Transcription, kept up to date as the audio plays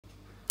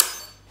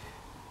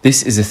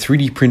This is a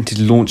 3D printed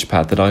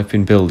Launchpad that I've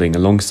been building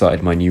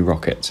alongside my new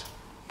rocket.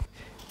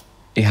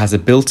 It has a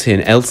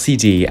built-in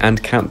LCD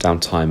and countdown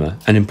timer,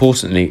 and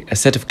importantly, a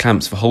set of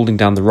clamps for holding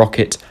down the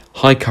rocket,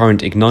 high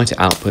current igniter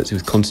outputs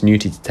with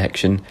continuity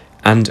detection,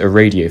 and a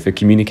radio for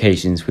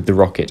communications with the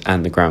rocket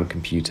and the ground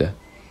computer.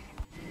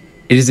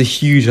 It is a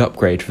huge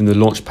upgrade from the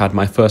Launchpad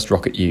my first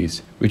rocket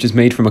used, which is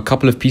made from a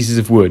couple of pieces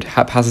of wood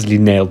haphazardly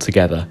nailed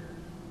together.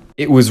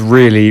 It was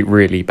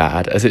really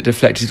bad, as it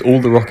deflected all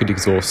the rocket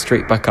exhaust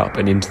straight back up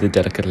and into the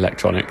delicate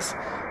electronics.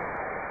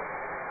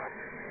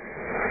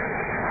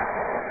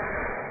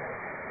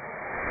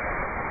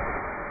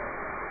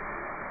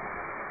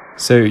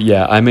 So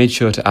yeah, I made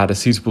sure to add a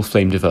suitable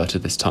flame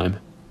diverter this time.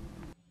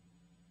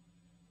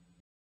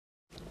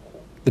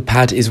 The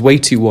pad is way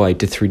too wide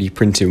to 3D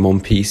print in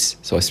one piece,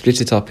 so I split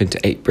it up into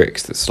 8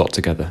 bricks that slot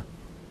together.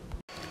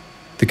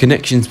 The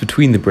connections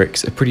between the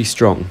bricks are pretty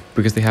strong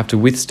because they have to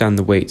withstand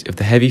the weight of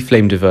the heavy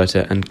flame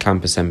diverter and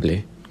clamp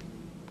assembly.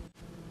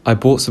 I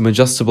bought some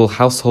adjustable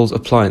household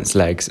appliance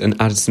legs and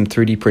added some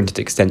 3D printed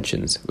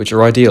extensions, which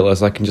are ideal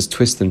as I can just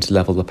twist them to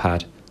level the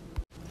pad.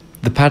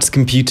 The pad's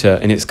computer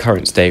in its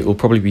current state will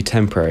probably be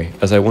temporary,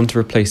 as I want to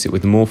replace it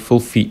with a more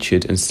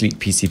full-featured and sleek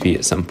PCB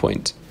at some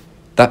point.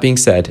 That being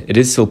said, it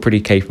is still pretty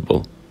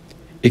capable.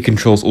 It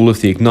controls all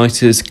of the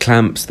igniters,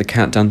 clamps, the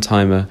countdown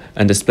timer,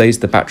 and displays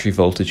the battery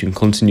voltage and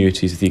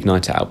continuities of the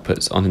igniter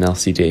outputs on an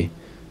LCD.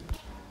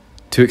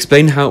 To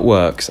explain how it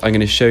works, I'm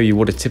going to show you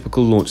what a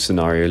typical launch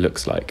scenario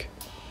looks like.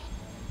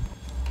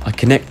 I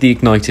connect the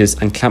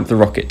igniters and clamp the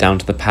rocket down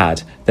to the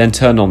pad, then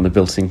turn on the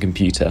built-in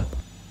computer.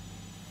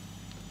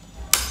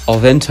 I'll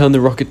then turn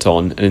the rocket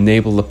on and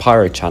enable the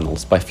pyro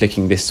channels by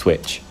flicking this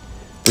switch.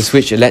 The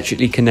switch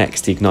electrically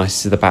connects the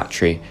igniters to the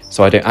battery,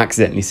 so I don't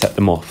accidentally set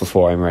them off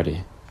before I'm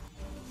ready.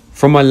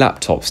 From my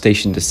laptop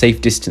stationed a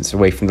safe distance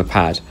away from the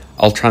pad,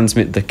 I'll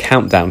transmit the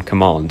countdown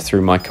command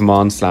through my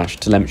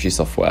command/telemetry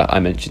software I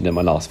mentioned in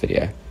my last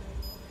video.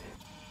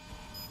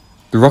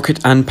 The rocket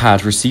and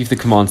pad receive the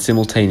command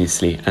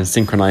simultaneously and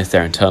synchronize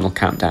their internal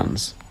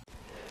countdowns.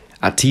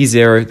 At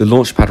T0, the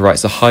Launchpad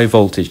writes a high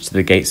voltage to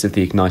the gates of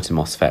the igniter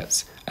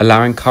MOSFETs,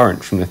 allowing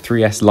current from the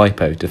 3S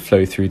LiPo to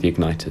flow through the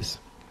igniters.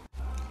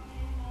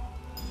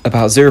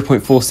 About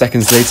 0.4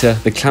 seconds later,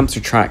 the clamps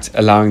retract,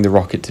 allowing the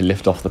rocket to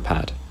lift off the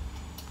pad.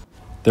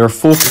 There are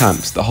 4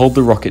 clamps that hold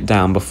the rocket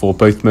down before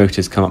both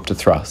motors come up to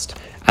thrust,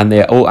 and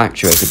they are all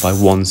actuated by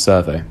one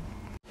servo.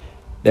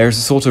 There is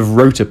a sort of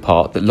rotor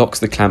part that locks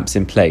the clamps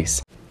in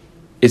place.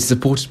 It's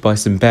supported by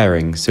some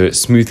bearings, so it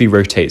smoothly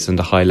rotates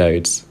under high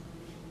loads.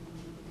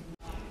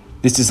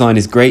 This design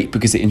is great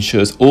because it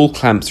ensures all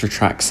clamps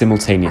retract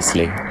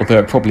simultaneously, although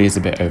it probably is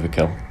a bit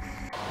overkill.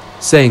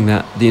 Saying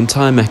that, the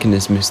entire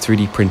mechanism is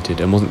 3D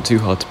printed and wasn't too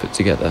hard to put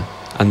together,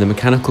 and the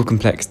mechanical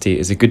complexity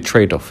is a good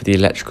trade-off for the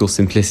electrical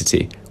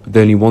simplicity, with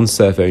only one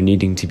servo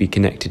needing to be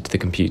connected to the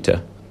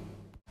computer.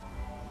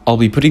 I'll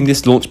be putting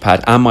this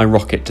Launchpad and my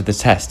rocket to the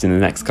test in the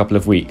next couple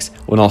of weeks,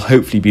 when I'll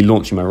hopefully be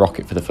launching my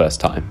rocket for the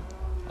first time.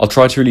 I'll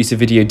try to release a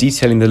video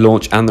detailing the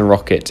launch and the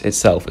rocket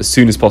itself as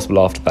soon as possible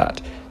after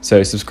that,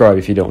 so subscribe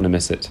if you don't want to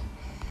miss it.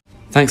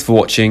 Thanks for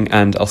watching,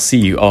 and I'll see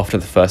you after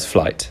the first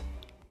flight.